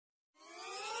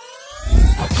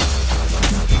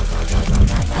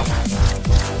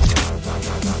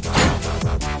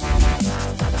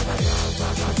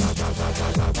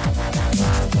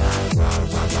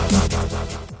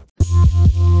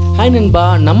Hi நண்பா,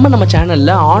 நம்ம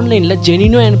சேனலில் ஆன்லைனில்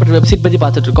ஜெனியூனாக ஏற்பட்ட வெப்சைட் பற்றி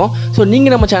பார்த்துட்டு இருக்கோம். ஸோ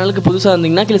நீங்கள் நம்ம சேனலுக்கு புதுசாக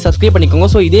இருந்தீங்கன்னா கீழே சப்ஸ்கிரைப் பண்ணிக்கோங்க.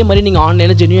 ஸோ இதே மாதிரி நீங்கள்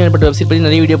ஆன்லைனில் ஜெனியூனாக ஏற்பட்ட வெப்சைட் பற்றி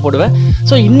நிறைய வீடியோ போடுவேன்.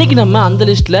 ஸோ இன்றைக்கி நம்ம அந்த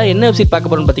லிஸ்ட்டில் என்ன வெப்சைட்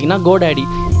பார்க்க போகிறோம்னு பார்த்தீங்கன்னா GoDaddy.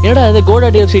 என்னடா அது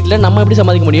GoDaddy வெப்சைட்டில் நம்ம எப்படி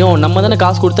சம்பாதிக்க முடியும்? நம்ம தானே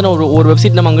காசு கொடுத்து ஒரு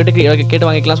வெப்சைட் நம்ம அவங்ககிட்ட கேட்டு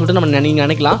வாங்கிக்கலாம் சொல்லிட்டு நம்ம நீங்கள்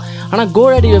நினைக்கலாம். ஆனால்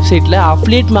GoDaddy வெப்சைட்டில்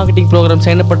affiliate marketing program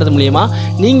sign up பண்ணுறது மூலிமா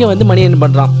நீங்கள் வந்து மணி ஏர்ன்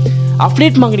பண்ணலாம்.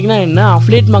 அஃபிலியேட் மார்க்கெட்டிங்னா என்ன,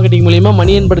 அஃபிலியேட் மார்க்கெட்டிங் மூலியமாக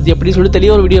மணி ஏர்ன் பண்ணுறது எப்படி சொல்லி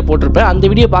தெளிவாக ஒரு வீடியோ போட்டிருப்பேன். அந்த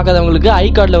வீடியோ பார்க்காதவங்களுக்கு ஐ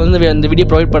கார்டில் வந்து அந்த வீடியோ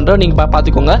ப்ரொவைட் பண்ணுறோம், நீங்கள்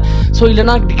பார்த்துக்கோங்க. ஸோ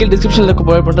இல்லைனா டிஸ்கிரிப்ஷனில்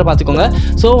ப்ரொவைட் பண்ணுற பார்த்துக்கோங்க.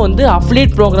 ஸோ வந்து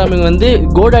அஃபிலியேட் ப்ரோக்ராமிங் வந்து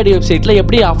GoDaddy வெப்சைட்டில்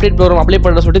எப்படி அஃபிலியேட் ப்ரோக்ராம் அப்ளை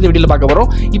பண்ணுற சொல்லிட்டு இந்த வீடியோவில் பார்க்க போகிறோம்.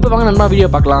 இப்போ வாங்க நண்பா வீடியோ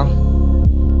பார்க்கலாம்.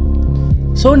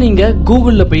 ஸோ நீங்கள்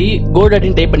கூகுளில் போய்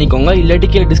GoDaddyன்னு டைப் பண்ணிக்கோங்க, இல்லாட்டி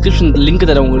கீழே டிஸ்கிரிப்ஷன் லிங்க்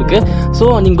தரேன் உங்களுக்கு. ஸோ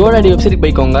நீங்கள் GoDaddy வெப்சைட்டுக்கு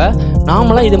போய்க்கோங்க.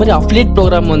 நார்மலாக இது மாதிரி அஃபிலியேட்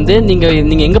ப்ரோக்ராம் வந்து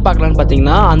நீங்கள் எங்கே பார்க்கலான்னு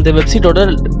பார்த்தீங்கன்னா அந்த வெப்சைட்டோட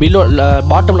பிலோ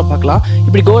பாட்டமில் பார்க்கலாம்.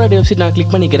 இப்படி GoDaddy வெப்சைட் நான்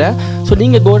கிளிக் பண்ணிக்கிறேன். ஸோ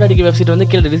நீங்கள் GoDaddy வெப்சைட் வந்து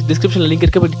கீழே டிஸ்கிரிப்ஷனில் லிங்க்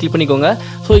இருக்க போய் கிளிக் பண்ணிக்கோங்க.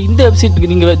 ஸோ இந்த வெப்சைட்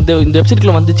நீங்கள் இந்த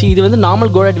வெப்சைட்டில் வந்துச்சு. இது வந்து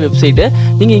நார்மல் GoDaddy வெப்சைட்டு.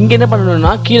 நீங்கள் இங்கே என்ன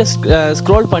பண்ணணும்னா கீழே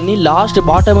ஸ்க்ரோல் பண்ணி லாஸ்ட்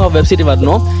பாட்டம் ஆஃப் வெப்சைட்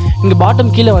வரணும். இங்கே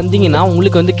பாட்டம் கீழே வந்தீங்கன்னா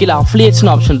உங்களுக்கு வந்து கீழே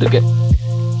அஃபிலியேட்ஸ்னு ஆப்ஷன் இருக்குது.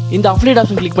 இந்த அஃபிலியேட்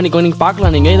ஆப்ஷன் கிளிக் பண்ணிக்கோ. நீங்கள்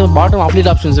பார்க்கலாம், நீங்கள் இது பாட்டம் அஃபிலியேட்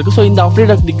ஆப்ஷன்ஸ் இருக்குது. ஸோ இந்த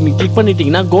அஃபிலியேட் கிளிக்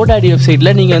பண்ணிட்டீங்கன்னா GoDaddy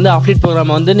வெப்சைட்டில் நீங்கள் வந்து அஃபிலியேட்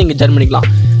ப்ரோக்ராமை வந்து நீங்கள் ஜாயின் பண்ணிக்கலாம்.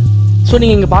 ஸோ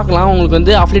நீங்கள் இங்கே பார்க்கலாம், உங்களுக்கு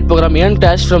வந்து affiliate program earn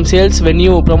cash from sales when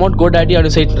you promote GoDaddy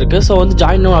அப்படி சைட் இருக்குது. ஸோ வந்து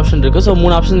ஜாயின் நோ ஆப்ஷன் இருக்குது. ஸோ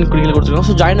 3 ஆப்ஷன் கீழே கொடுத்துருக்கோம்.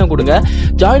 ஸோ ஜாயின் நோ கொடுங்க.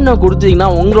 ஜாயின் நோ கொடுத்தீங்கன்னா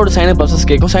உங்களோட சைன் அப் ப்ராசஸ்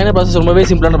கேட்கும். சைன் அப் ப்ராசஸ் ரொம்பவே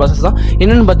சிம்பிளான ப்ராசஸ் தான்.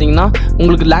 என்னென்னு பார்த்தீங்கன்னா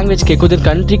உங்களுக்கு லாங்குவேஜ் கேட்கும், தென்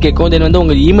கண்ட்ரி கேட்கும், தென் வந்து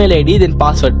உங்கள் இமெயில் ஐடி, தென்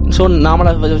பாஸ்வேர்ட். ஸோ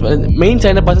நாமளாக மெயின்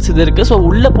சைன் அப் ப்ராசஸ் இது இருக்குது. ஸோ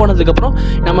உள்ளே போனதுக்கப்புறம்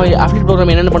நம்ம அஃபிலியேட்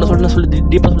ப்ரோக்ராம் என்னென்ன பண்ண சொல்லிட்டு நான் சொல்லி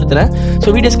டீப்பாக சொல்லி தரேன்.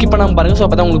 ஸோ வீடியோ ஸ்கிப் பண்ணாமல் பாருங்கள். ஸோ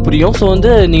அப்போ தான் உங்களுக்கு புரியும். ஸோ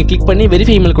வந்து நீங்கள் கிளிக் பண்ணி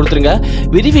வெரிஃபை இமெயில் கொடுத்துருங்க.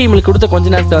 வெரிஃபை இமெயில் கொடுத்த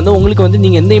கொஞ்ச நேரத்தில் வந்து உங்களுக்கு வந்து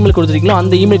நீங்கள் எந்த இமெயில் கொடுத்துருக்கீங்களோ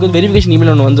அந்த இமெயிலுக்கு வந்து வெரிஃபிகேஷன் இமெயில்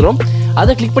ஒன்று வந்துடும்.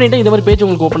 அதை கிளிக் பண்ணிவிட்டு இந்த மாதிரி பேஜ்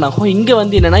உங்களுக்கு ஓப்பன் ஆகும். இங்கே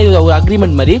வந்து என்னென்னா இது ஒரு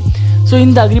அக்ரிமெண்ட் மாதிரி. ஸோ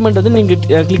இந்த அக்ரிமெண்ட் வந்து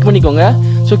நீங்கள் கிளிக் பண்ணிக்கோங்க.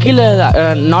 ஸோ கீழே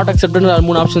நாட் அக்செப்ட்னு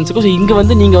 3 ஆப்ஷன்ஸ் இருக்கும். ஸோ இங்கே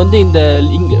வந்து நீங்கள் வந்து இந்த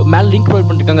மேலே லிங்க் ப்ரொவைட்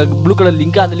பண்ணிருக்காங்க, ப்ளூ கலர்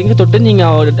லிங்க். அந்த லிங்க் தொட்டு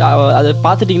நீங்கள் அதை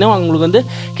பார்த்துட்டிங்கன்னா உங்களுக்கு வந்து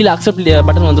கீழே அக்செப்ட்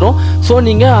பட்டன் வந்துடும். ஸோ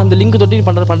நீங்கள் அந்த லிங்க் தொட்டு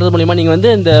பண்ணுறது மூலிமா நீங்கள்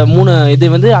வந்து இந்த 3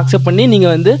 இது வந்து அக்செப்ட் பண்ணி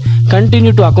நீங்கள் வந்து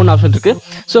கண்டினியூ டு அக்கௌண்ட் ஆப்ஷன் இருக்குது.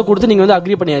 ஸோ கொடுத்து நீங்கள் வந்து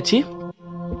அக்ரி பண்ணியாச்சு.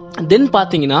 தென்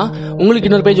பார்த்தீங்கன்னா உங்களுக்கு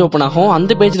இன்னொரு பேஜ் ஓப்பன் ஆகும்.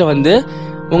 அந்த பேஜில் வந்து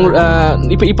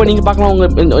இப்போ நீங்கள் பார்க்கலாம்,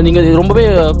 நீங்கள் ரொம்பவே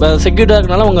செக்யூர்டாக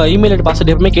இருக்கனால உங்கள் இமெயில் ஐடி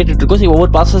பாஸ்வேர்ட் எப்பவுமே கேட்டுட்ருக்கோம். ஸோ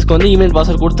ஒவ்வொரு ப்ராசஸ்க்கு வந்து இமெயில்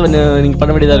பாஸ்வேர்ட் கொடுத்து நீங்கள்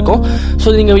பண்ண வேண்டியதாக இருக்கும்.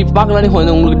 ஸோ நீங்கள் இப்போ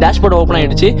பார்க்கலாம், உங்களுக்கு டேஷ்போர்ட் ஓப்பன்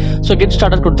ஆகிடுச்சு. ஸோ கெட்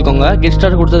ஸ்டார்டர் கொடுத்துக்கோங்க. கெட்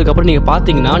ஸ்டார்டர் கொடுத்ததுக்கப்புறம் நீங்கள்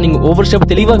பார்த்தீங்கன்னா நீங்கள் ஒவ்வொரு ஸ்டெப்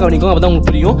தெளிவாக கவனிக்கும், அப்போ தான்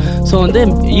உங்களுக்கு புரியும். ஸோ வந்து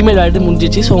இமெயில் ஐடி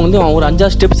முடிஞ்சிச்சு. ஸோ வந்து ஒரு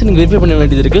 5-6 ஸ்டெப்ஸ் நீங்கள் வெரிஃபை பண்ண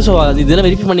வேண்டியது இருக்குது. ஸோ அது இதெல்லாம்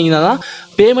வெரிஃபை பண்ணிங்கன்னா தான்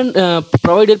பேமெண்ட்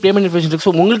ப்ரொவைடர் பேமெண்ட் இன்ஃபர்மேஷன் இருக்குது.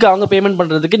 ஸோ உங்களுக்கு அவங்க பேமெண்ட்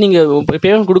பண்ணுறதுக்கு நீங்கள்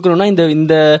பேமெண்ட் கொடுக்கணும்னா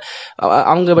இந்த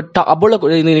அவங்க அப்போல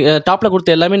டாப்பில்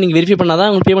கொடுத்த எல்லாமே நீங்கள் வெரிஃபை பண்ணால் தான்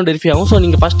உங்களுக்கு பேமெண்ட் வெரிஃபை ஆகும். ஸோ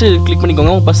நீங்கள் ஃபஸ்ட்டு கிளிக்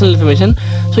பண்ணிக்கோங்க உங்கள் பர்சனல் இன்ஃபர்மேஷன்.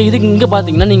 ஸோ இதுக்கு இங்கே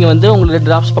பார்த்தீங்கன்னா நீங்கள் வந்து உங்களுக்கு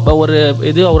டிராப்ஸ்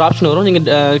ஒரு ஆப்ஷன் வரும்,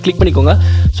 நீங்கள் கிளிக் பண்ணிக்கோங்க.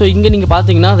 ஸோ இங்கே நீங்கள்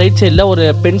பார்த்தீங்கன்னா ரைட் சைடில் ஒரு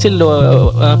பென்சில்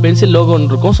லோகோ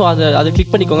ஒன்று இருக்கும். ஸோ அதை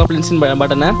கிளிக் பண்ணிக்கோங்க, பென்சில்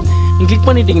பட்டனை. நீங்கள் கிளிக்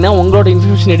பண்ணிட்டீங்கன்னா உங்களோட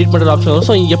இன்ஃபர்மேஷன் எடிட் பண்ணுற ஆப்ஷன் வரும்.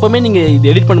 ஸோ எப்போவுமே நீங்கள் இது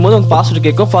எடிட் பண்ணும்போது உங்கள் பாஸ்வேர்டு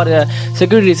கேட்கும் ஃபார்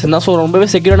செக்யூரிட்டி ரீசன் தான். ஸோ ரொம்பவே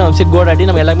செக்யூரான வெப்சைட் GoDaddy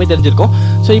நம்ம எல்லாமே தெரிஞ்சிருக்கோம்.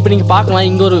 ஸோ இப்போ நீங்கள் பார்க்கலாம்,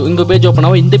 இங்கே பேஜ் ஓப்பன்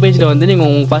ஆகும். இந்த பேஜில் வந்து நீங்கள்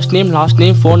உங்கள் first name, last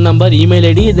name, phone number, email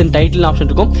ID, தென் டைட்டில் ஆப்ஷன்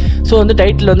இருக்கும். ஸோ வந்து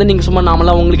டைட்டில் வந்து நீங்கள் சும்மா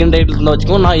நார்மலாக உங்களுக்கு என்ன டைட்டில் இருந்தால்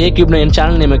வச்சுக்கோங்க. நான் ஏகியூப் என்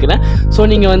சேனல் நேம் வைக்கிறேன். ஸோ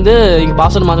நீங்கள் வந்து நீங்கள்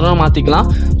பாஸ்வேர்டு மாற்றணும் மாற்றிக்கலாம்.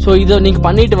 ஸோ இதை நீங்கள்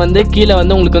பண்ணிவிட்டு வந்து கீழே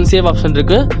வந்து உங்களுக்கு வந்து சேவ் ஆப்ஷன்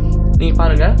இருக்குது, நீங்கள்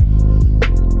பாருங்கள்.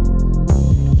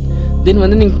 தென்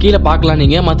வந்து நீங்கள் கீழே பார்க்கலாம்,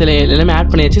 நீங்கள் மற்ற எல்லாமே ஆட்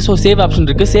பண்ணியாச்சு. ஸோ சேவ் ஆப்ஷன்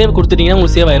இருக்குது. சேவ் கொடுத்துட்டிங்கன்னா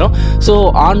உங்களுக்கு சேவ் ஆயிரும். So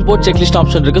on board checklist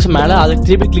option இருக்குது. ஸோ மேலே அதை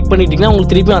திருப்பி கிளிக் பண்ணிட்டீங்கன்னா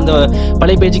உங்களுக்கு திருப்பி அந்த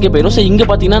பழைய பேஜுக்கே போயிடும். ஸோ இங்கே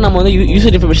பார்த்தீங்கன்னா நம்ம வந்து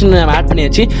யூசர் இன்ஃபர்மேஷன் நம்ம ஆட்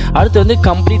பண்ணியாச்சு. அடுத்து வந்து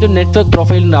கம்ப்ளீட் நெட்வொர்க்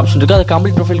ப்ரொஃபைல் ஆப்ஷன் இருக்குது. அது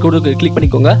கம்ப்ளீட் ப்ரொஃபைல் கூட கிளிக்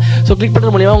பண்ணிக்கோங்க. ஸோ கிளிக்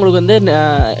பண்ணுறது மூலியமாக உங்களுக்கு வந்து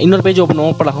இன்னொரு பேஜ்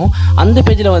ஓப்பன் ஆகும். அந்த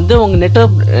பேஜில் வந்து உங்கள்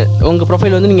நெட்வொர்க் உங்கள்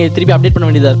ப்ரொஃபைல் வந்து நீங்கள் திருப்பி அப்டேட் பண்ண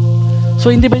வேண்டியதாக இருக்கும். ஸோ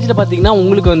இந்த பேஜில் பார்த்தீங்கன்னா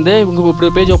உங்களுக்கு வந்து இப்படி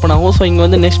பேஜ் ஓப்பன் ஆகும். ஸோ இங்கே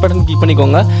வந்து நெக்ஸ்ட் பட்டன் கிளிக்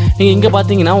பண்ணிக்கோங்க. நீங்கள் இங்கே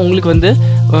பார்த்தீங்கன்னா உங்களுக்கு வந்து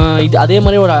இது அதே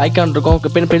மாதிரி ஒரு ஐக்கான் இருக்கும்,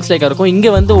 பென்சில் ஐக்கான் இருக்கும். இங்கே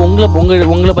வந்து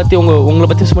உங்களை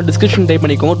பற்றி சும்மா டிஸ்கிரிப்ஷன் டைப்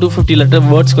பண்ணிக்கோங்க. 250 லெட்டர்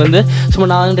வேர்ட்ஸ்க்கு வந்து சும்மா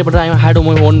நான் டைப் பண்ணுறேன். ஐ ஹேட்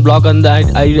ஒன் பிளாக் வந்து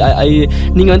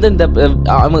நீங்கள் வந்து இந்த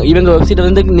இவங்க வெப்சைட்டை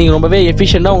வந்து நீங்கள் ரொம்பவே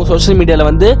எஃபிஷியண்டாக உங்கள் சோஷியல் மீடியாவில்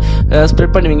வந்து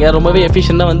ஸ்ப்ரெட் பண்ணுவீங்க. ரொம்பவே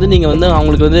எஃபிஷியண்டாக வந்து நீங்கள் வந்து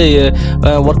அவங்களுக்கு வந்து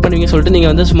ஒர்க் பண்ணுவீங்க சொல்லிட்டு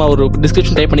நீங்கள் வந்து சும்மா ஒரு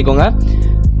டிஸ்கிரிப்ஷன் டைப் பண்ணிக்கோங்க.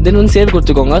 தென் வந்து சேவ்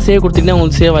கொடுத்துக்கோங்க. சேவ் கொடுத்தீங்கன்னா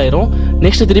உங்களுக்கு சேவ் ஆயிரும்.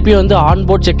 நெக்ஸ்ட் திருப்பி வந்து ஆன்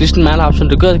போர்ட் செக்லிஸ்ட் மேலே ஆப்ஷன்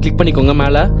இருக்குது, அதை கிளிக் பண்ணிக்கோங்க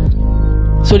மேலே.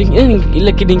 ஸோ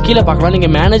நீங்கள் கீழே பார்க்கலாம்,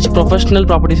 நீங்கள் மேனேஜ் ப்ரொஃபஷனல்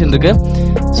ப்ராப்பர்ட்டிஸ் இருக்குது.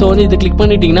 ஸோ வந்து இதை கிளிக்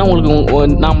பண்ணிட்டீங்கன்னா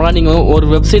உங்களுக்கு நார்மலாக நீங்கள் ஒரு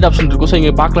வெப்சைட் ஆப்ஷன் இருக்கும். ஸோ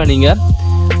இங்கே பார்க்கலாம், நீங்கள்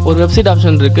ஒரு வெப்சைட்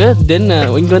ஆப்ஷன் இருக்குது. தென்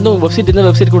இங்கே வந்து வெப்சைட் இருந்தால்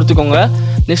வெப்சைட் கொடுத்துக்கோங்க.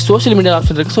 நெக்ஸ்ட் சோஷியல் மீடியா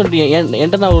ஆப்ஷன் இருக்குது. ஸோ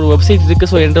என்கிட்ட நான் ஒரு வெப்சைட் இருக்குது,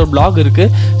 ஸோ என்கிட்ட ஒரு பிளாக் இருக்குது.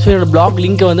 ஸோ என்னோட பிளாக்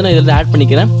லிங்க்கை வந்து நான் இதில் ஆட்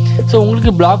பண்ணிக்கிறேன். ஸோ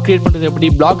உங்களுக்கு பிளாக் கிரியேட் பண்ணுறது எப்படி,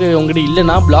 பிளாக் உங்கள்கிட்ட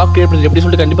இல்லைனா பிளாக் கிரியேட் பண்ணுறது எப்படி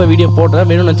சொல்லிட்டு கண்டிப்பாக வீடியோ போடுறேன்.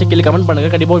 வேணும்னு வச்சு கீழே கமெண்ட்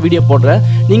பண்ணுங்கள், கண்டிப்பாக வீடியோ போடுறேன்.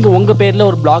 நீங்கள் உங்கள் பேரில்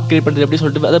ஒரு பிளாக் கிரியேட் பண்ணுறது எப்படி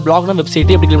சொல்லிட்டு, அதாவது பிளாக்னா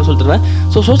வெப்சைட் எப்படி create சொல்லிட்டுருவேன்.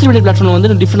 So social media platform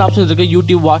வந்து டிஃப்ரெண்ட் ஆப்ஷன்ஸ் இருக்குது.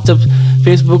 யூடியூப், வாட்ஸ்அப்,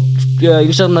 ஃபேஸ்புக்,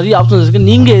 இன்ஸ்டாகிராம் நிறைய ஆப்ஷன்ஸ் இருக்குது.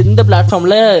 நீங்கள் எந்த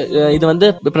பிளாட்ஃபார்மில் இது வந்து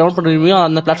ப்ரமோட் பண்ணுறீங்களோ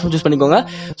அந்த பிளாட்ஃபார்ம் சூஸ் பண்ணிக்கோங்க.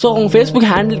 ஸோ உங்கள் ஃபேஸ்புக்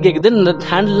ஹேண்டில் கேட்குது. இந்த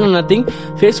ஹேண்டில் நத்திங்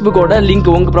ஃபேஸ்புக்கோட லிங்க்,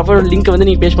 உங்கள் ப்ரொஃபைல் லிங்க்கை வந்து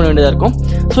நீங்கள் பேஸ்ட் பண்ண வேண்டியதாக இருக்கும்.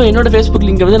 ஸோ என்னோட ஃபேஸ்புக்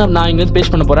லிங்க்கை வந்து நான் இங்கே வந்து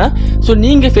பேஸ்ட் பண்ண போகிறேன். ஸோ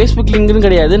நீங்கள் ஃபேஸ்புக் லிங்க்னு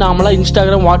கிடையாது, நாமளாக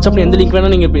இன்ஸ்டாகிராம், வாட்ஸ்அப் எந்த லிங்க்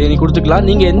வேணால் நீங்கள் கொடுத்துக்கலாம்.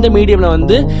 நீங்கள் எந்த மீடியமில்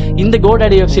வந்து இந்த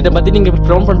GoDaddy வெப்சைட்டை பற்றி நீங்கள்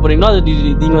ப்ரமோட் பண்ண போகிறீங்களோ அது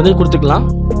நீங்கள் வந்து கொடுத்துக்கலாம்.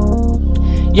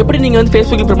 எப்படி நீங்கள் வந்து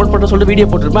ஃபேஸ்புக்கில் ப்ரமோட் பண்ணுற சொல்லிட்டு வீடியோ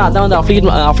போட்டிருப்பேன். அதான் வந்து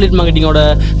அஃபிலியேட் மார்க்கெட்டிங்கோட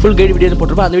ஃபுல் கைடு வீடியோ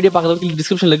போட்டிருப்பேன். அந்த வீடியோ பார்க்குறதுக்கு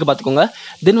டிஸ்கிரிப்ஷனில் இருக்குது, பார்த்துக்கோங்க.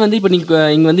 தென் வந்து இப்போ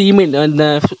நீங்கள் இங்கே வந்து இமெயில், இந்த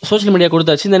சோஷியல் மீடியா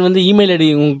கொடுத்தாச்சு. தென் வந்து இமெயில் ஐடி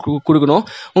உங்களுக்கு கொடுக்கணும்.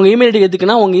 உங்கள் இமெயில் ஐடி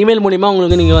எதுக்குன்னா உங்கள் இமெயில் மூலிமா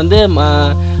உங்களுக்கு நீங்கள் வந்து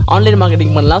ஆன்லைன்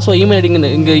மார்க்கெட்டிங் பண்ணலாம். ஸோ இமெயில் ஐடி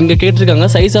இங்கே கேட்டிருக்காங்க.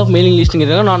 சைஸ் ஆஃப் மெயிலிங் லிஸ்ட்டுங்க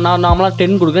இருக்காங்க. நான் நார்மலாக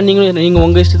 10 கொடுக்குறேன். நீங்கள்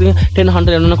உங்கள் இஷ்டத்துக்கு 10,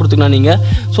 100 என்ன கொடுத்துக்கலாம் நீங்கள்.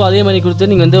 ஸோ அதே மாதிரி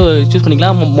கொடுத்து நீங்கள் வந்து சூஸ்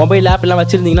பண்ணிக்கலாம். மொபைல் ஆப் எல்லாம்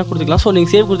வச்சிருந்தீங்கன்னா கொடுத்துக்கலாம். ஸோ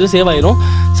நீங்கள் சேவ் கொடுத்து சேவ் ஆயிரும்.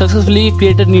 Successfully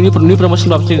created new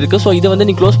promotion option இருக்குது. ஸோ இதை வந்து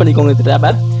நீங்கள் க்ளோஸ் பண்ணிக்கோங்க. இந்த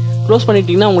டேப்பை க்ளோஸ்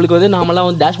பண்ணிட்டீங்கன்னா உங்களுக்கு வந்து நார்மலாக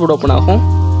வந்து டேஷ்போர்ட் ஓப்பன் ஆகும்.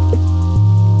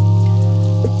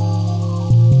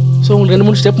 ஸோ உங்களுக்கு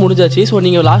 2-3 ஸ்டெப் முடிஞ்சாச்சு. ஸோ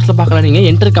நீங்கள் லாஸ்ட்டில் பார்க்கலாம், நீங்கள்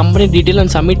enter company detail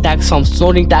and submit tax forms. So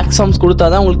நீங்கள் டேக்ஸ் ஃபார்ம்ஸ் கொடுத்தா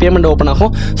தான் உங்களுக்கு பேமெண்ட் ஓப்பன்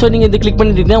ஆகும். ஸோ நீங்கள் இது கிளிக்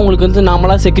பண்ணிட்டீங்கன்னா உங்களுக்கு வந்து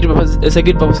நார்மலாக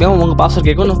செக்யூரிட்டி பர்பஸ்க்காக உங்கள் பாஸ்வேர்ட்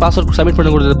கேட்கும். உங்கள் பாஸ்வேர்ட் சப்மிட்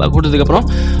பண்ணி கொடுத்ததுக்கப்புறம்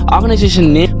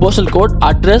organisation name, postal code,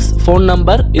 address, phone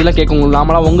number இதெல்லாம் கேட்கும். உங்களுக்கு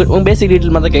நார்மலாக உங்கள் பேசிக்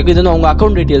டீட்டெயில் மாதிரி தான் கேட்கும். இது வந்து உங்கள்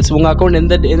அக்கௌண்ட் டீட்டெயில்ஸ், உங்கள் அக்கௌண்ட்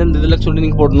எந்த இதில் சொல்லி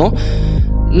நீங்கள் போடணும்.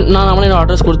 நான் நம்மளே என்னோட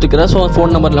அட்ரஸ் கொடுத்துக்கிறேன். So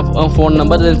phone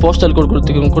number postal code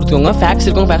கொடுத்துக்கோங்க. ஃபேக்ஸ்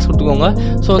இருக்கும், ஃபேக்ஸ் கொடுத்துக்கோங்க.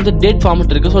 ஸோ வந்து டேட்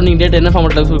ஃபார்மெட் இருக்குது. ஸோ நீங்கள் டேட் என்ன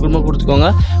ஃபார்மெட்டில் கொடுத்துக்கோங்க.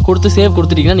 கொடுத்து சேவ்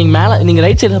கொடுத்துட்டீங்கன்னா நீங்கள்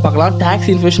ரைட் சைடில் பார்க்கலாம் டேக்ஸ்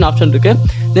இன்ஃபர்மேஷன் ஆப்ஷன்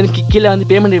இருக்குது. தென் கீழே வந்து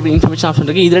பேமெண்ட் இன்ஃபர்மேஷன் ஆப்ஷன்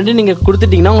இருக்குது. இது ரெண்டு நீங்கள்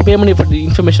கொடுத்துட்டிங்கன்னா உங்கள் பேமெண்ட்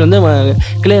இன்ஃபர்மேஷன் வந்து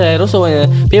கிளியர் ஆயிரும். ஸோ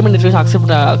பேமெண்ட் இன்ஃபர்மேஷன்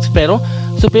அக்செப்ட் ஆயிரும்.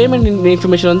 ஸோ பேமெண்ட்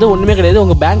இன்ஃபர்மேஷன் வந்து ஒன்றுமே கிடையாது,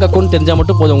 உங்கள் பேங்க் அக்கௌண்ட் தெரிஞ்சால்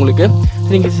மட்டும் போதும் உங்களுக்கு.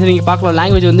 நீங்கள் பார்க்கலாம்,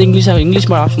 லாங்குவேஜ் வந்து இங்கிலீஷ்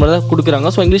ஆப்ஷன் மாதிரி தான்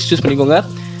கொடுக்குறாங்க. ஸோ இங்கிலீஷ் சூஸ் பண்ணிக்கோங்க.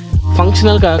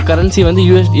 ஃபங்க்ஷனல் கரன்சி வந்து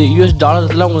யூஎஸ்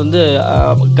டாலர்ஸில் உங்களுக்கு வந்து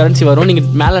கரன்சி வரும். நீங்கள்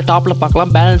மேலே டாப்பில்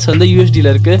பார்க்கலாம், பேலன்ஸ் வந்து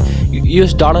யூஎஸ்டியில் இருக்குது,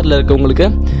 யூஎஸ் டாலரில் இருக்குது உங்களுக்கு.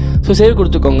 ஸோ சேவ்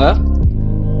கொடுத்துக்கோங்க.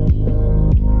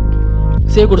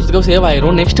 சேவ்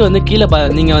ஆயிரும். நெக்ஸ்ட் வந்து கீழே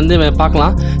நீங்கள் வந்து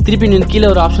பார்க்கலாம், திருப்பி நீங்கள் கீழே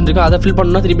ஒரு ஆப்ஷன் இருக்குது, அதை ஃபில்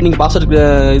பண்ணணும்னா திருப்பி நீங்கள் பாஸ்வேர்ட்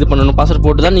இது பண்ணணும். பாஸ்வேர்ட்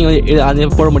போட்டு தான் நீங்கள் அதை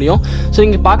போட முடியும். ஸோ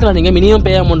இங்கே பார்க்கலாம், நீங்கள் மினிமம்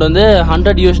பே அமௌண்ட் வந்து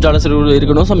 $100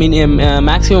 இருக்கணும். ஸோ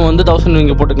மேக்ஸிமம் வந்து 1000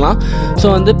 நீங்கள் போட்டுக்கலாம். ஸோ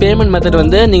வந்து பேமெண்ட் மெத்தட்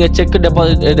வந்து நீங்கள் செக்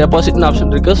டெபாசிட்னு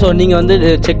ஆப்ஷன் இருக்குது. ஸோ நீங்கள் வந்து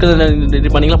செக்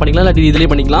பண்ணிக்கலாம் இல்லாட்டி இதிலே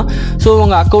பண்ணிக்கலாம். ஸோ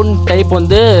உங்கள் அக்கௌண்ட் டைப்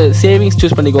வந்து சேவிங்ஸ்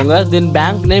சூஸ் பண்ணிக்கோங்க. தென்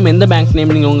பேங்க் நேம், எந்த பேங்க்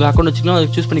நேம் நீங்கள் உங்கள் அக்கௌண்ட் வச்சுக்கலாம் அதை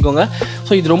சூஸ் பண்ணிக்கோங்க.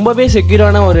 ஸோ இது ரொம்பவே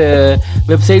செக்யூரான ஒரு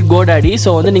வெப்சைட் GoDaddy. ஸோ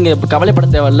வந்து நீங்கள் இப்போ கவலைப்பட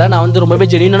தேவையில்லை, நான் வந்து ரொம்பவே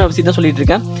ஜெனியூனான வெப்சைட் தான் சொல்லிட்டு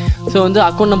இருக்கேன். ஸோ வந்து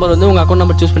அக்கௌண்ட் நம்பர் வந்து உங்கள் அக்கௌண்ட்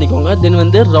நம்பர் சூஸ் பண்ணிக்கோங்க. தென்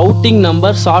வந்து ரவுட்டிங்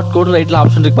நம்பர், ஷார்ட் கோட் ரைட்டில்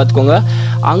ஆப்ஷன் இருக்குது, பார்த்துக்கோங்க.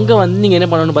 அங்கே வந்து நீங்கள் என்ன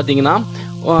பண்ணணும்னு பார்த்தீங்கன்னா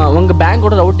உங்கள்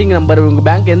பேங்க்கோட ரவுட்டிங் நம்பர், உங்கள்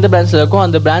பேங்க் எந்த பிரான்ச்சில் இருக்கோ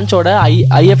அந்த பிரான்ச்சோட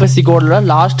ஐஎஃப்எஸ்சி கோடில்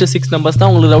லாஸ்ட் 6 நம்பர்ஸ் தான்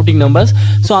உங்களுக்கு ரவுட்டிங் நம்பர்ஸ்.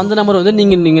 ஸோ அந்த நம்பர் வந்து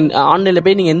நீங்கள் ஆன்லைனில்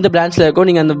போய் நீங்கள் எந்த பிரான்ச்சில் இருக்கோ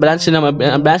நீங்கள் அந்த பிரான்ச்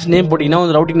நேம் போட்டிங்கன்னா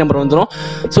அந்த ரவுட்டிங் நம்பர் வந்துடும்.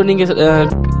 ஸோ நீங்கள்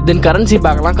தென் கரன்சி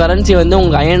பார்க்கலாம். கரன்சி வந்து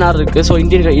உங்களுக்கு INR இருக்குது. ஸோ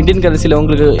இந்தியன் கரன்சியில்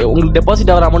உங்களுக்கு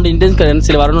டெபாசிட் ஆகிற அமௌண்ட் இந்தியன்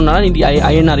கரன்சியில் வரணும்னா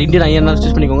இந்தியன் INR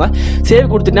சூஸ் பண்ணிக்கோங்க.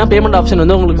 சேவ் கொடுத்துட்டா பேமெண்ட் ஆப்ஷன்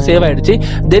வந்து உங்களுக்கு சேவ் ஆகிடுச்சு.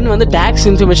 தென் வந்து டேக்ஸ்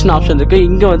இன்ஃபர்மேஷன் ஆப்ஷன் இருக்குது.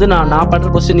 இங்கே வந்து நான்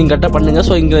பண்ணுற ப்ரொசீஜர் நீங்கள் கரெக்டாக பண்ணுங்கள்.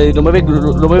 ஸோ இங்கே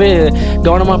ரொம்பவே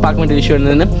கவனமாக பார்க்க வேண்டிய விஷயம்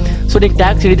என்னென்னு. ஸோ நீங்கள்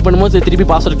டேக்ஸ் எடிட் பண்ணும்போது திருப்பி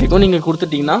பாஸ்வேர்ட் கேட்கும், நீங்கள்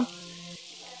கொடுத்துட்டிங்கன்னா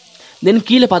தென்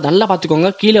கீழே நல்லா பார்த்துக்கோங்க.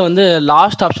 கீழே வந்து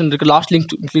லாஸ்ட் ஆப்ஷன் இருக்குது, லாஸ்ட் லிங்க்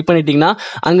கிளிக் பண்ணிட்டீங்கன்னா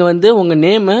அங்கே வந்து உங்கள்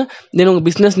நேமு, தென் உங்கள்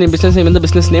பிஸ்னஸ் நேம் வந்து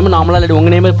பிஸ்னஸ் நேம் நார்மலாக இல்லாட்டி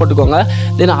உங்கள் நேமே போட்டுக்கோங்க.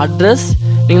 தென் அட்ரஸ்,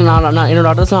 நீங்கள் நான் என்னோட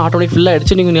அட்ரஸ்லாம் ஆட்டோமேட்டிக் ஃபில்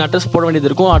ஆகிடுச்சு. நீங்கள் அட்ரஸ் போட வேண்டியது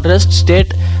இருக்கும். அட்ரஸ்,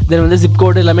 ஸ்டேட், தென் வந்து ஜிப்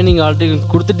கோடு எல்லாமே நீங்கள் ஆல்ரெடி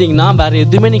கொடுத்துட்டிங்கன்னா வேறு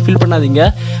எதுவுமே நீங்கள் ஃபில் பண்ணாதீங்க.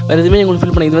 வேறு எதுவுமே உங்களுக்கு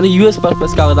ஃபில் பண்ணி, இது வந்து US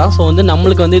பர்பஸ்க்காக தான். ஸோ வந்து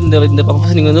நம்மளுக்கு வந்து இந்த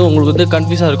பர்பஸ் நீங்கள் வந்து உங்களுக்கு வந்து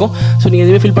கன்ஃபியூஸாக இருக்கும். ஸோ நீங்கள்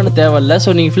எதுவுமே ஃபில் பண்ண தேவையில்லை. ஸோ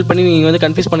நீங்கள் ஃபில் பண்ணி நீங்கள் வந்து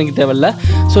கன்ஃபியூஸ் பண்ணிக்க தேவையில்லை.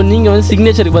 ஸோ நீங்கள் வந்து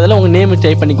சிக்னேச்சருக்கு பதிலாக உங்கள் நேம்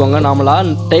டைப் பண்ணிக்கோங்க.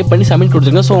 நார்மலாக டைப் பண்ணி சப்மிட்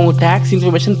கொடுத்துருங்க. ஸோ உங்கள் டேக்ஸ்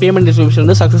இன்ஃபர்மேஷன், பேமெண்ட் இன்ஃபர்மேஷன்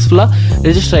வந்து சக்ஸஸ்ஃபுல்லாக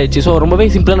ரெஜிஸ்டர் ஆயிடுச்சு. ஸோ ரொம்பவே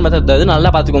சிம்பிளான மெத்தட் அது, நல்லா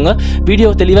பார்த்துக்கோங்க. வீடியோ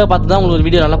தெளிவாக பார்த்து தான் உங்களுக்கு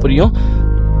வீடியோ நல்லா புரியும்.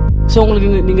 ஸோ உங்களுக்கு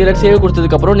நீங்கள் சேவ்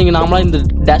கொடுத்ததுக்கப்புறம் நீங்கள் நார்மலாக இந்த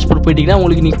டேஷ்போர்ட் போயிட்டீங்கன்னா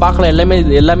உங்களுக்கு நீங்கள் பார்க்கலாம்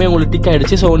எல்லாமே உங்களுக்கு டிக்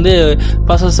ஆகிடுச்சு. ஸோ வந்து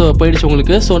ப்ராசஸ் போயிடுச்சு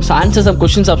உங்களுக்கு. So answers of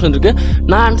questions option இருக்குது.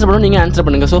 நான் ஆன்சர் பண்ணணும், நீங்கள் ஆன்சர்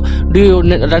பண்ணுங்கள். So to you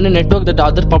run network that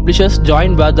other publishers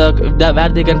join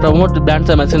where they can promote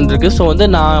brands message இருக்குது. ஸோ வந்து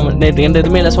நான் எந்த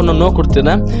எதுவுமே இல்லை சொன்னோ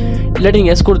கொடுத்துருந்தேன். இல்லாட்டி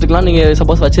நீங்கள் எஸ் கொடுத்துக்கலாம், நீங்கள்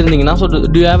சப்போஸ் வச்சுருந்தீங்கன்னா. So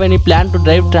to have any plan to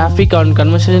drive traffic on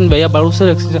conversation via browser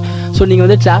extension. So நீங்கள்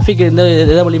வந்து டிராஃபிக் எந்த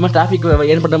மூலியமாக டிராஃபிக்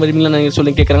ஏன் பண்ணுற மாதிரிங்களா நீங்கள்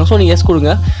சொல்லி கேட்குறாங்க. ஸோ நீங்கள் எஸ்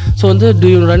கொடுங்க. ஸோ வந்து two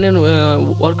you run and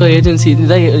work agency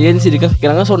இதுதான் ஏஜென்சி இருக்குன்னு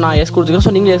கேட்குறாங்க. ஸோ நான் எஸ் கொடுத்துக்கிறேன்.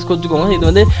 ஸோ நீங்கள் எஸ் கொடுத்துக்கோங்க. இது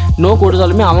வந்து நோ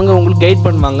கொடுத்தாலுமே அவங்க உங்களுக்கு கைட்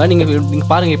பண்ணுவாங்க. நீங்கள்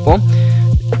பாருங்கள். இப்போ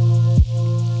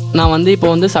நான் வந்து இப்போ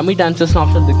வந்து சப்மிட் ஆன்சர்ஸ்னு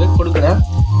ஆப்ஷன் இருக்குது கொடுக்குறேன்.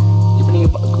 இப்போ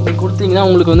நீங்கள் கொடுத்தீங்கன்னா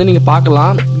உங்களுக்கு வந்து நீங்கள்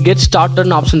பார்க்கலாம் கெட்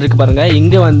ஸ்டார்டர்னு ஆப்ஷன் இருக்குது பாருங்கள்.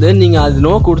 இங்கே வந்து நீங்கள் அது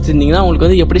நோ கொடுத்துருந்தீங்கன்னா உங்களுக்கு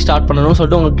வந்து எப்படி ஸ்டார்ட் பண்ணணும்னு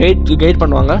சொல்லிட்டு உங்களுக்கு கைட்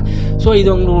பண்ணுவாங்க. ஸோ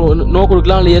இது உங்களுக்கு நோ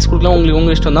கொடுக்கலாம் இல்லை எஸ் கொடுக்கலாம், உங்களுக்கு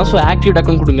உங்கள் இஷ்டம் தான். ஸோ ஆக்டிவேட்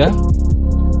அக்கௌண்ட் கொடுங்க.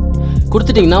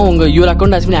 கொடுத்துட்டிங்கன்னா உங்கள் your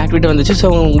account has been activate வந்துச்சு. ஸோ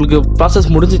உங்களுக்கு ப்ராசஸ்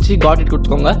முடிஞ்சிச்சு. காட் இட்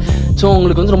கொடுத்துக்கோங்க. ஸோ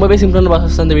உங்களுக்கு வந்து ரொம்பவே சிம்பிளான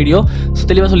ப்ராசஸ் அந்த வீடியோ. ஸோ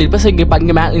தெளிவாக சொல்லியிருப்பேன். ஸோ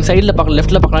இங்கே சைடில் பார்க்கலாம்,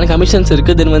 லெஃப்ட்டில் பார்க்கலாம் கமிஷன்ஸ்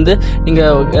இருக்குது. தென் வந்து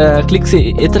நீங்கள் கிளிக்ஸ்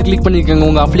எத்தனை கிளிக் பண்ணியிருக்காங்க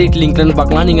உங்கள் அஃபிலியேட் லிங்க்னு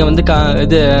பார்க்கலாம். நீங்கள் வந்து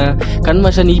இது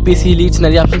கன்வர்ஷன் இபிசி லீட்ஸ்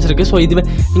நிறைய ஆப்ஷன்ஸ் இருக்குது. ஸோ இதுவே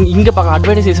இங்கே பார்க்கலாம்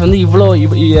அட்வர்டைசஸ் வந்து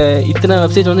இத்தனை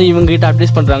வெப்சைட் வந்து இவங்க கிட்ட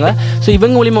அட்வைஸ் பண்ணுறாங்க. ஸோ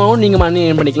இவங்க மூலியமாகவும் நீங்கள் மணி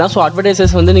ஏர்ன் பண்ணிக்கலாம். ஸோ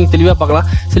அட்வர்டைசஸ் வந்து நீங்கள் தெளிவாக பார்க்கலாம்.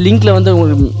 ஸோ லிங்க்கில் வந்து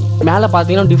உங்களுக்கு மேலே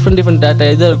பார்த்தீங்கன்னா டிஃப்ரெண்ட்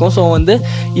இது இருக்கும். ஸோ வந்து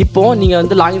இப்போது நீங்கள்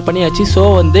வந்து லாகின் பண்ணியாச்சு. ஸோ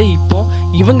வந்து இப்போது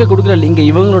இவங்க கொடுக்குற லிங்க்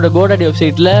இவங்களோட GoDaddy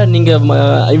வெப்சைட்டில் நீங்கள்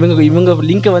இவங்க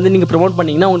லிங்க்கை வந்து நீங்கள் ப்ரொமோட்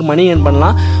பண்ணிங்கன்னா உங்களுக்கு மணி ஏர்ன்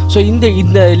பண்ணலாம். ஸோ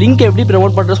இந்த லிங்க்கை எப்படி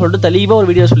ப்ரொமோட் பண்ணுறது சொல்லிட்டு தெளிவாக ஒரு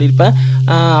வீடியோ சொல்லியிருப்பேன்.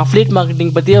 அஃபிலியேட்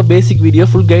மார்க்கெட்டிங் பற்றிய பேசிக் வீடியோ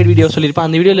ஃபுல் கைட் வீடியோ சொல்லியிருப்பேன்.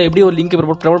 அந்த வீடியோவில் எப்படி ஒரு லிங்க்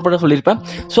ப்ரொமோட் பண்ண சொல்லியிருப்பேன்.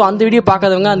 ஸோ அந்த வீடியோ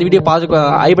பார்க்காதவங்க அந்த வீடியோ பார்த்து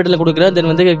ஐ பட்டனில் கொடுக்குறேன். தென்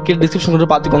வந்து டிஸ்கிரிப்ஷன் கூட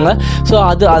பார்த்துக்கோங்க. ஸோ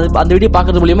அந்த வீடியோ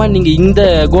பார்க்கறது மூலியமாக நீங்கள் இந்த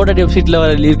GoDaddy வெப்சைட்டில்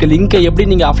இருக்க லிங்க்கை எப்படி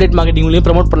நீங்கள் அஃபிலியேட் மார்க்கெட்டிங் மூலியம்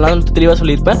ப்ரொமோட் பண்ணலாம்னு தெளிவாக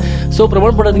சொல்லியிருப்பேன். ஸோ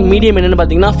ப்ரொமோட் பண்ணுறதுக்கு மீடியம் என்னென்னு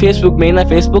பார்த்தீங்கன்னா ஃபேஸ்புக், மெயினாக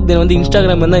ஃபேஸ்புக். தென் வந்து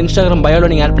இன்ஸ்டாகிராம் வந்து இன்ஸ்டாகிராம் பயோவில்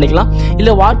நீங்கள் ஆட் பண்ணிக்கலாம்.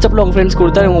 இல்லை வாட்ஸ்அப்பில் உங்கள் ஃப்ரெண்ட்ஸ்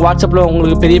கொடுத்தா உங்கள் வாட்ஸ்அப்பில்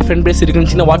உங்களுக்கு பெரிய ஃப்ரெண்ட் பேஸ்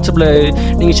இருக்குன்னு வாட்ஸ்அப்பில்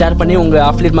நீங்கள் ஷேர் பண்ணி உங்கள்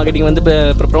அஃபிலியேட் மார்க்கெட்டிங் வந்து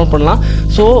ப்ரொமோட் பண்ணலாம்.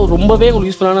 ஸோ ரொம்பவே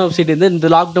உங்களுக்கு யூஸ்ஃபுல்லான வெப்சைட் இந்த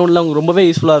லாக்டவுனில் உங்களுக்கு ரொம்பவே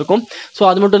யூஸ்ஃபுல்லாக இருக்கும். ஸோ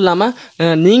அது மட்டும் இல்லாமல்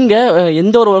நீங்கள்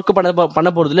எந்த ஒரு ஒர்க்கு பண்ண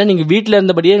போகிறதில்ல. நீங்கள் வீட்டில்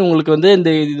இருந்தபடியே உங்களுக்கு வந்து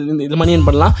இது மணி ஏர்ன்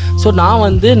பண்ணலாம். ஸோ நான்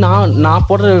வந்து நான்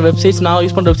போடுற வெப்சைட்ஸ் நான்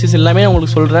யூஸ் பண்ணுற வெப்சைட்ஸ் எல்லாமே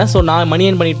உங்களுக்கு சொல்கிறேன். ஸோ நான் மணி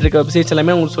ஏர்ன் பண்ணிட்டு இருக்க வெப்சைட்ஸ்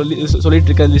எல்லாமே உங்களுக்கு சொல்லிட்டு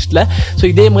இருக்க லிஸ்ட்டில். ஸோ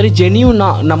இதே மாதிரி ஜெனியூனா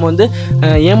நம்ம வந்து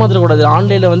ஏமாந்துடக்கூடாது.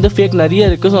 ஆன்லைனில் வந்து ஃபேக் நிறைய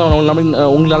இருக்குது. ஸோ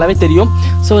உங்களுக்கு நல்லாவே தெரியும்.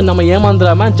 ஸோ நம்ம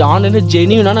ஏமாந்துடாமல் ஆன்லைனில்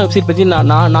ஜெனியூனான வெப்சைட் பற்றி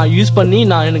நான் யூஸ் பண்ணி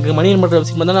எனக்கு மணி ஏர்ன் பண்ணுற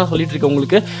வெப்சைட் வந்து நான் சொல்லிட்டு இருக்கேன்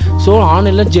உங்களுக்கு. ஸோ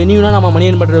ஆன்லைனில் ஜெனியூனாக நம்ம மணி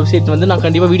ஏர்ன் பண்ணுற வெப்சைட் வந்து நான்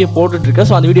கண்டிப்பாக வீடியோ போட்டுட்ருக்கேன்.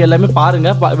 ஸோ அந்த வீடியோ எல்லாமே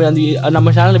பாருங்கள்.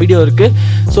 நம்ம சேனலில் வீடியோ இருக்குது.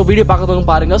 ஸோ வீடியோ பார்க்கறவங்க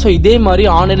பாருங்கள். ஸோ இதே மாதிரி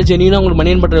ஆன்லைனில் ஜெனியூனாக உங்களுக்கு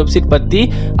மணி ஏர்ன் பண்ணுற வெப்சைட் பற்றி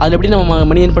அதில் எப்படி நம்ம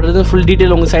மணி ஏர்ன் பண்ணுறது ஃபுல்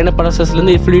டீட்டெயில் உங்களுக்கு சைன் அப்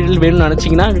ப்ராசஸ்லேருந்து ஃபுல் டீட்டெயில் வேணும்னு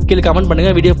நினச்சிங்கன்னா கீழே கமெண்ட்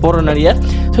பண்ணுங்கள். வீடியோ போடுற நிறைய.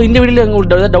 ஸோ இந்த வீடியோவில்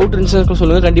உங்களுக்கு டவுட் இருந்துச்சுன்னு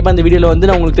சொல்லுங்கள். கண்டிப்பாக இந்த வீடியோவில் வந்து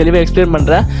நான் உங்களுக்கு தெளிவாக எக்ஸ்பிளைன்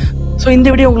பண்ணுறேன். ஸோ இந்த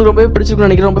வீடியோ உங்களுக்கு ரொம்பவே பிடிச்சிருக்குன்னு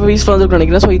நினைக்கிறேன். ரொம்பவே யூஸ்ஃபுல்லாக இருக்குன்னு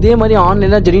நினைக்கிறேன். ஸோ இதே மாதிரி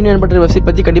ஆன்லைனில் ஜெனியூன் பண்ணுற வெப்சைட்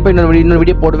பற்றி கண்டிப்பாக இன்னொரு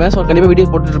வீடியோ போடுவேன். ஸோ கண்டிப்பாக வீடியோ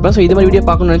போட்டுருப்பேன். ஸோ இதே மாதிரி வீடியோ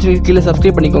பார்க்கணும்னு நினச்சி கீழே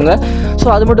சப்ஸ்கிரைப் பண்ணிக்கோங்க. ஸோ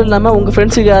அது மட்டும் இல்லாமல் உங்கள்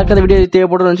ஃப்ரெண்ட்ஸுக்கு யாருக்கு அந்த வீடியோ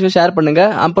தேவைப்படுறோம்னு நினச்சி ஷேர்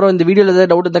பண்ணுங்கள். அப்புறம் இந்த வீடியோவில்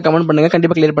ஏதாவது டவுட் இருந்தால் கமெண்ட் பண்ணுங்கள்.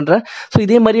 கண்டிப்பாக கிளியர் பண்ணுறேன். ஸோ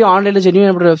இதே மாதிரி ஆன்லைனில்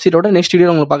ஜெனியூன் பண்ணுற வெப்சைட்டோட நெக்ஸ்ட்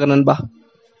வீடியோ உங்களுக்கு பார்க்குறேன் நண்பா.